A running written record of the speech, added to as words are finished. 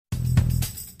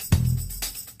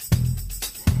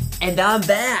And I'm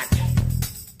back.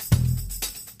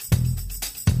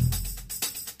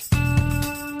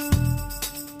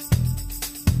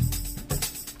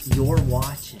 You're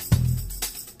watching.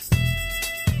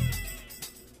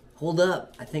 Hold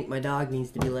up, I think my dog needs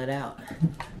to be let out.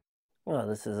 Well,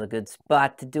 this is a good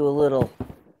spot to do a little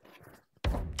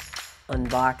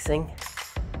unboxing.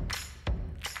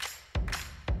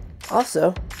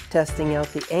 Also, testing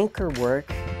out the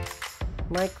Anchorwork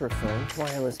microphone,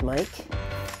 wireless mic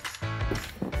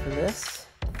for this.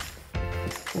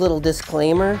 Little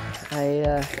disclaimer,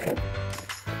 I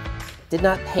did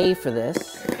not pay for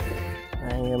this.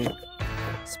 I am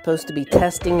supposed to be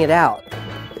testing it out,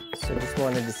 so just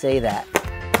wanted to say that.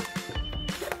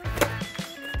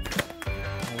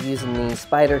 I'm using the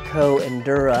Spyderco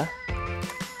Endura.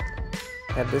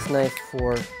 Had this knife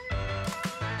for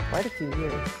quite a few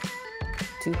years.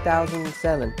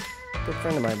 2007. A good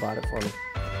friend of mine bought it for me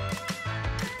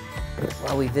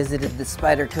while we visited the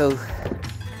Spyderco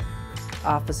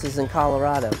offices in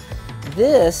Colorado.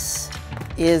 This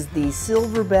is the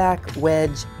Silverback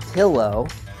Wedge Pillow.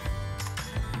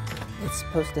 It's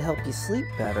supposed to help you sleep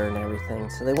better and everything,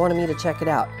 so they wanted me to check it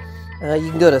out. You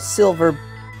can go to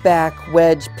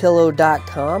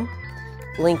silverbackwedgepillow.com.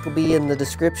 Link will be in the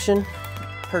description.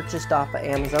 Purchased off of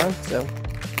Amazon, so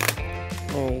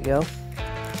there you go.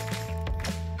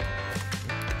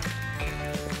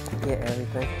 Get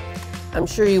everything. I'm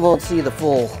sure you won't see the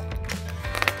full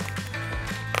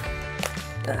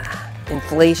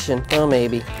inflation. Well,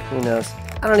 maybe. Who knows?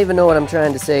 I don't even know what I'm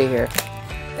trying to say here.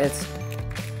 It's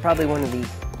probably one of the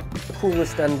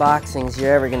coolest unboxings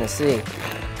you're ever going to see.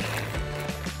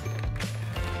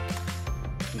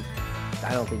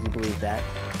 I don't think you believe that.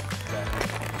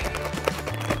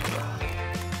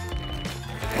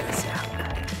 Check this out.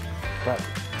 But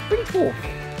pretty cool.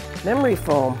 Memory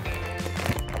foam.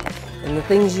 And the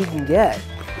things you can get.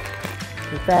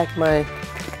 In fact, my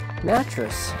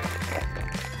mattress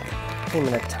came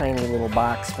in a tiny little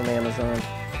box from Amazon a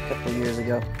couple of years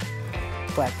ago.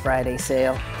 Black Friday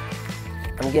sale.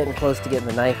 I'm getting close to getting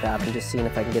the knife out. I'm just seeing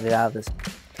if I can get it out of this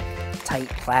tight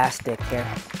plastic here.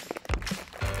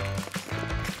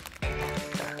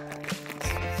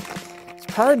 It's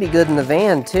probably be good in the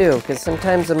van too, because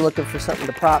sometimes I'm looking for something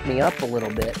to prop me up a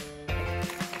little bit.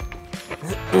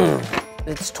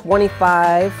 It's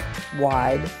 25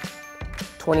 wide,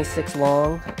 26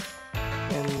 long,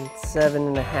 and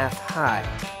 7.5 high.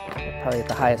 Probably at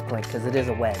the highest point, because it is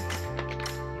a wedge.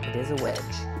 It is a wedge.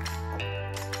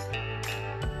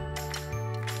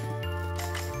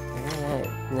 Alright,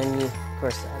 and then you, of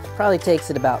course, it probably takes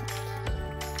it about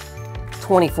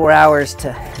 24 hours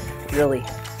to really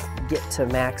get to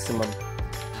maximum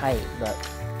height, but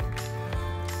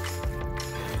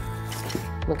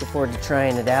looking forward to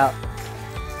trying it out.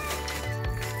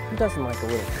 Who doesn't like a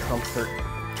little comfort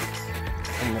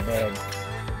in the bed?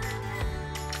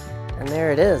 And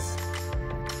there it is.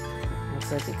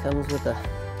 Looks like it comes with a...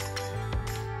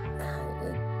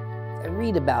 I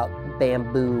read about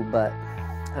bamboo, but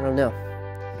I don't know.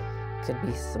 Could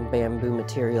be some bamboo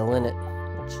material in it,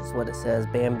 which is what it says.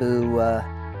 Bamboo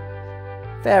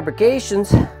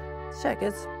fabrications. Check,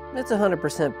 it's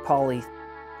 100%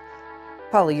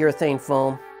 polyurethane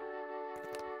foam.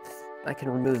 I can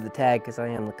remove the tag because I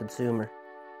am the consumer.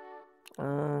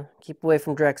 Keep away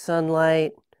from direct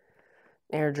sunlight.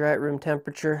 Air dry at room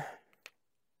temperature.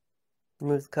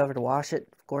 Remove the cover to wash it.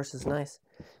 Of course, is nice.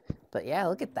 But yeah,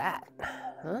 look at that.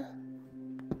 Huh?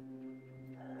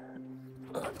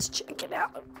 Let's check it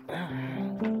out.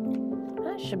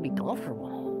 That should be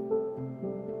comfortable.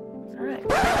 All right.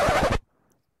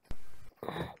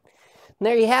 And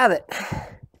there you have it.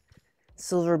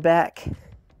 Silverback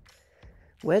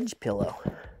Wedge Pillow.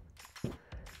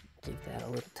 Give that a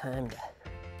little time to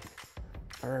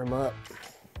firm up.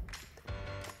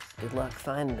 Good luck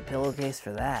finding a pillowcase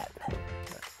for that.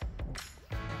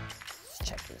 Let's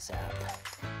check this out.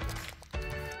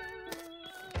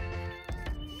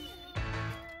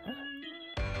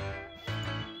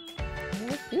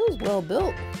 It feels well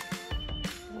built.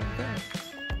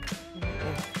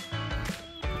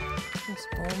 There's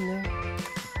foam there.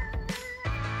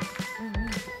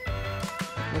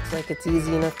 Looks like it's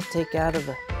easy enough to take out of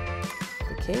the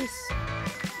case.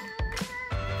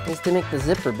 Needs to make the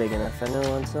zipper big enough. I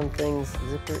know on some things the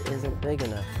zipper isn't big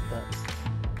enough, but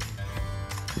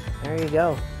there you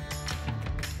go.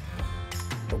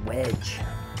 The wedge.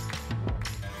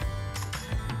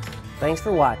 Thanks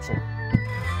for watching.